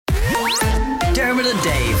Dermot and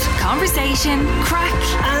Dave. Conversation, crack,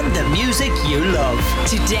 And the music you love.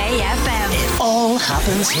 Today FM. It all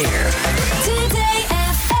happens here. Today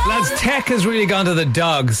FM. Lads, tech has really gone to the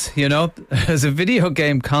dogs, you know. There's a video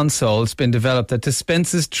game console that's been developed that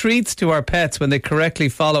dispenses treats to our pets when they correctly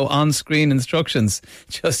follow on-screen instructions,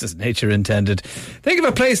 just as nature intended. Think of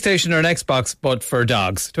a PlayStation or an Xbox, but for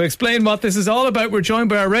dogs. To explain what this is all about, we're joined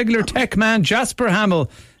by our regular tech man, Jasper Hamill.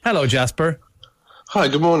 Hello, Jasper. Hi,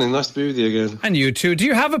 good morning. Nice to be with you again. And you too. Do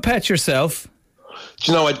you have a pet yourself?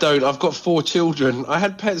 Do you know, I don't. I've got 4 children. I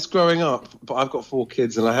had pets growing up, but I've got 4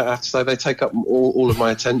 kids, and I have to say they take up all of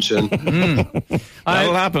my attention.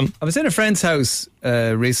 That'll happen. I was in a friend's house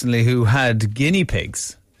recently who had guinea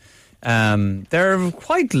pigs. They're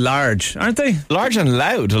quite large, aren't they? Large and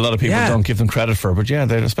loud, a lot of people don't give them credit for, but yeah,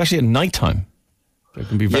 they're, especially at night time, they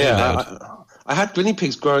can be very loud. I had guinea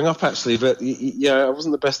pigs growing up, actually, but I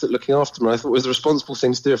wasn't the best at looking after them. I thought it was the responsible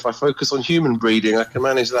thing to do. If I focus on human breeding, I can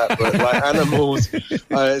manage that, but like animals,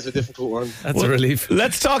 it's a difficult one. That's a relief.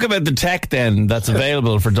 Let's talk about the tech then that's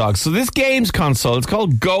available for dogs. So this games console, it's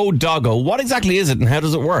called Go Doggo. What exactly is it and how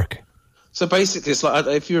does it work? So basically, it's like,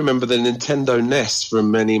 if you remember the Nintendo NES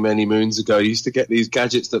from many, many moons ago, you used to get these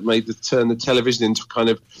gadgets that turn the television into kind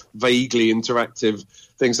of vaguely interactive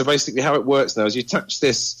thing. So basically how it works now is you touch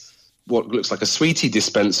this, what looks like a sweetie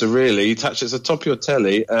dispenser, really. You touch it at the top of your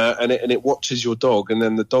telly, and it watches your dog, and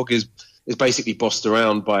then the dog is basically bossed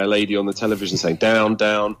around by a lady on the television saying down,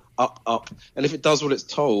 down, up, up. And if it does what it's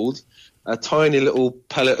told, a tiny little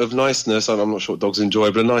pellet of niceness, I'm not sure what dogs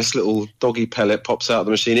enjoy, but a nice little doggy pellet pops out of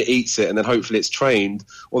the machine, it eats it, and then hopefully it's trained.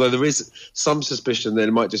 Although there is some suspicion that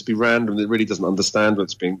it might just be random, that it really doesn't understand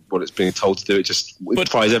what it's being told to do. It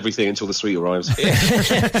tries everything until the sweet arrives.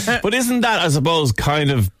 But isn't that, I suppose,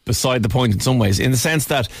 kind of beside the point in some ways, in the sense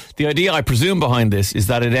that the idea, I presume, behind this is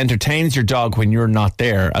that it entertains your dog when you're not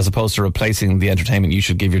there, as opposed to replacing the entertainment you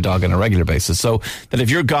should give your dog on a regular basis. So that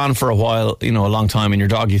if you're gone for a while, a long time, and your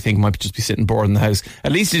dog you think might just be sitting bored in the house,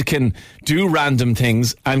 at least it can do random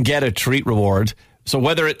things and get a treat reward. So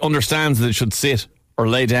whether it understands that it should sit or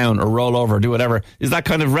lay down or roll over or do whatever, is that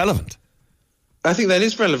kind of relevant? I think that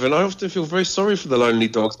is relevant. I often feel very sorry for the lonely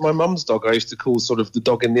dogs. My mum's dog I used to call sort of the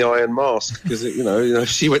dog in the iron mask, because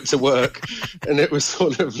she went to work and it was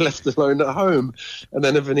sort of left alone at home, and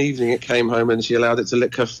then of an evening it came home and she allowed it to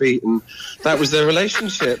lick her feet, and that was their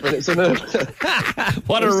relationship. And it's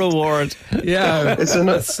what a reward! Yeah, it's an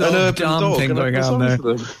urban dog thing going on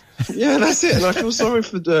there. Yeah, that's it. And I feel sorry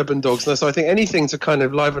for the urban dogs. So I think anything to kind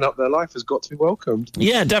of liven up their life has got to be welcomed.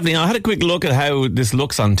 Yeah, definitely. I had a quick look at how this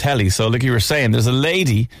looks on telly. So like you were saying, there's a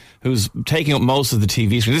lady who's taking up most of the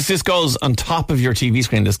TV screen. This goes on top of your TV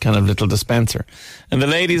screen, this kind of little dispenser. And the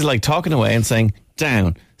lady's like talking away and saying,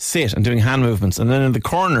 down, sit, and doing hand movements. And then in the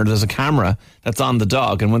corner, there's a camera that's on the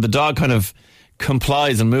dog. And when the dog kind of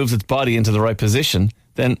complies and moves its body into the right position,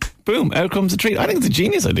 then boom, out comes the treat. I think it's a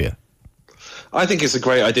genius idea. I think it's a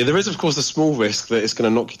great idea. There is, of course, a small risk that it's going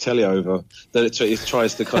to knock your telly over, that it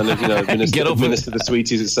tries to kind of, administer the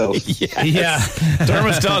sweeties itself. Yeah.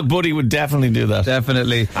 Dermot's dog, Buddy, would definitely do that.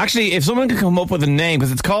 Definitely. Actually, if someone could come up with a name,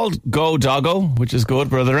 because it's called Go Doggo, which is good,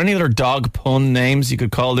 but are there any other dog pun names you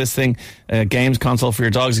could call this thing? Games console for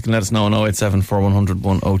your dogs, you can let us know on 087 4100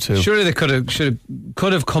 102. Surely they could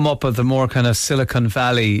have come up with a more kind of Silicon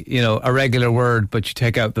Valley, a regular word, but you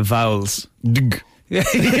take out the vowels. Dg. Yeah.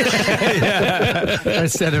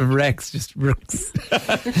 Instead of Rex, just Rooks.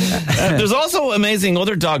 There's also amazing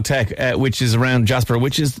other dog tech, which is around, Jasper,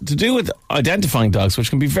 which is to do with identifying dogs, which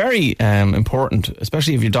can be very important,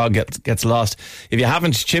 especially if your dog gets lost. If you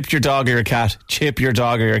haven't chipped your dog or your cat, chip your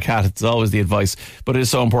dog or your cat. It's always the advice, but it is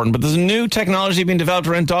so important. But there's a new technology being developed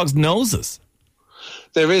around dogs' noses.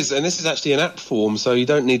 There is, and this is actually an app form, so you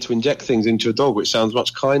don't need to inject things into a dog, which sounds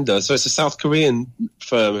much kinder. So it's a South Korean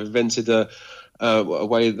firm invented a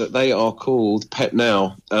way that they are called Pet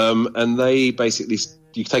Now, and they basically,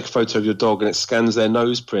 you take a photo of your dog and it scans their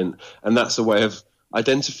nose print, and that's a way of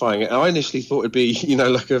identifying it. I initially thought it'd be,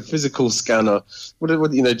 like a physical scanner.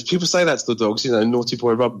 People say that to the dogs, naughty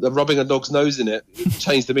boy, rubbing a dog's nose in it.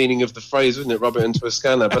 Change the meaning of the phrase, wouldn't it? Rub it into a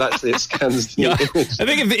scanner, but actually it scans the image. I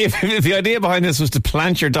think if the idea behind this was to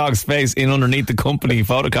plant your dog's face in underneath the company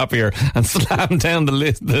photocopier and slam down the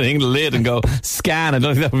lid and go scan, I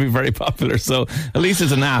don't think that would be very popular. So at least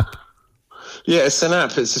it's an app. Yeah, it's an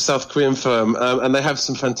app. It's a South Korean firm, and they have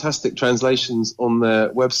some fantastic translations on their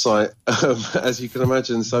website, as you can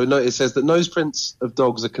imagine. So it says that nose prints of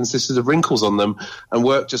dogs are consisted of wrinkles on them and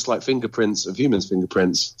work just like fingerprints of humans'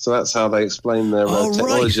 fingerprints. So that's how they explain their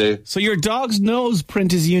technology. Right. So your dog's nose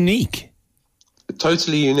print is unique.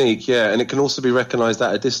 Totally unique, yeah, and it can also be recognised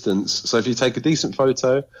at a distance. So if you take a decent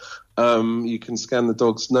photo, you can scan the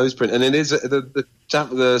dog's nose print, and it is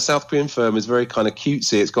the South Korean firm is very kind of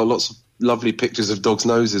cutesy. It's got lots of lovely pictures of dogs'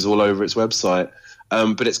 noses all over its website,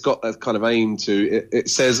 but it's got a kind of aim to. It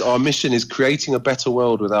says our mission is creating a better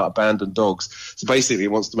world without abandoned dogs. So basically,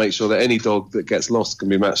 it wants to make sure that any dog that gets lost can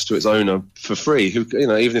be matched to its owner for free. Who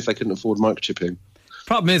even if they couldn't afford microchipping.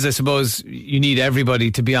 Problem is, I suppose you need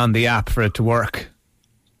everybody to be on the app for it to work.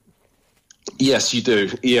 Yes, you do.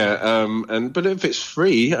 Yeah, but if it's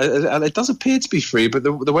free, and it does appear to be free, but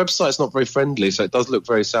the website's not very friendly, so it does look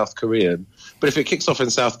very South Korean. But if it kicks off in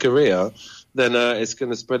South Korea, then it's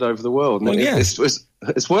going to spread over the world. Well, yeah.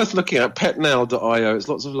 It's worth looking at. Petnow.io. It's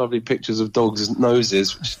lots of lovely pictures of dogs'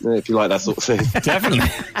 noses, if you like that sort of thing. Definitely.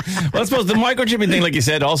 Well, I suppose the microchipping thing, like you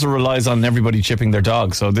said, also relies on everybody chipping their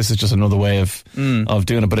dog. So this is just another way of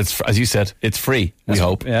doing it. But it's, as you said, it's free, we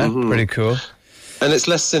hope. Yeah, pretty cool. And it's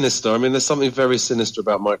less sinister. I mean, there's something very sinister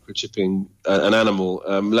about microchipping an animal,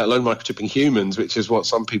 let alone microchipping humans, which is what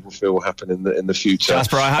some people feel will happen in the future.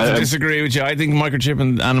 Jasper, I have to disagree with you. I think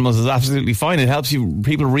microchipping animals is absolutely fine. It helps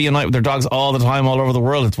people reunite with their dogs all the time, all over the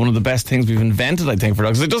world. It's one of the best things we've invented, I think, for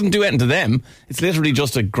dogs. It doesn't do anything to them. It's literally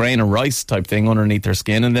just a grain of rice type thing underneath their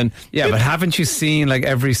skin, and then but haven't you seen like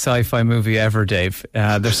every sci-fi movie ever, Dave?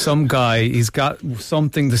 There's some guy, he's got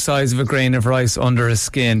something the size of a grain of rice under his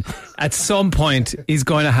skin. At some point, he's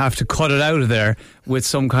going to have to cut it out of there with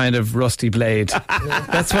some kind of rusty blade.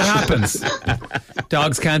 That's what happens.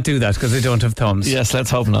 Dogs can't do that because they don't have thumbs. Yes, let's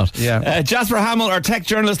hope not. Yeah. Jasper Hamill, our tech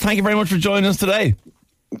journalist, thank you very much for joining us today.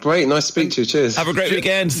 Great, nice to speak to you. Cheers. Have a great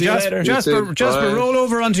weekend. See you later. Jasper, Bye. roll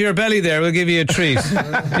over onto your belly there. We'll give you a treat.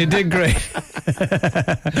 You did great.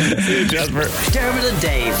 See you, Jasper. Dermot and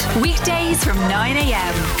Dave. Weekdays from 9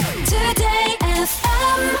 a.m. Today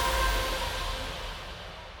FM.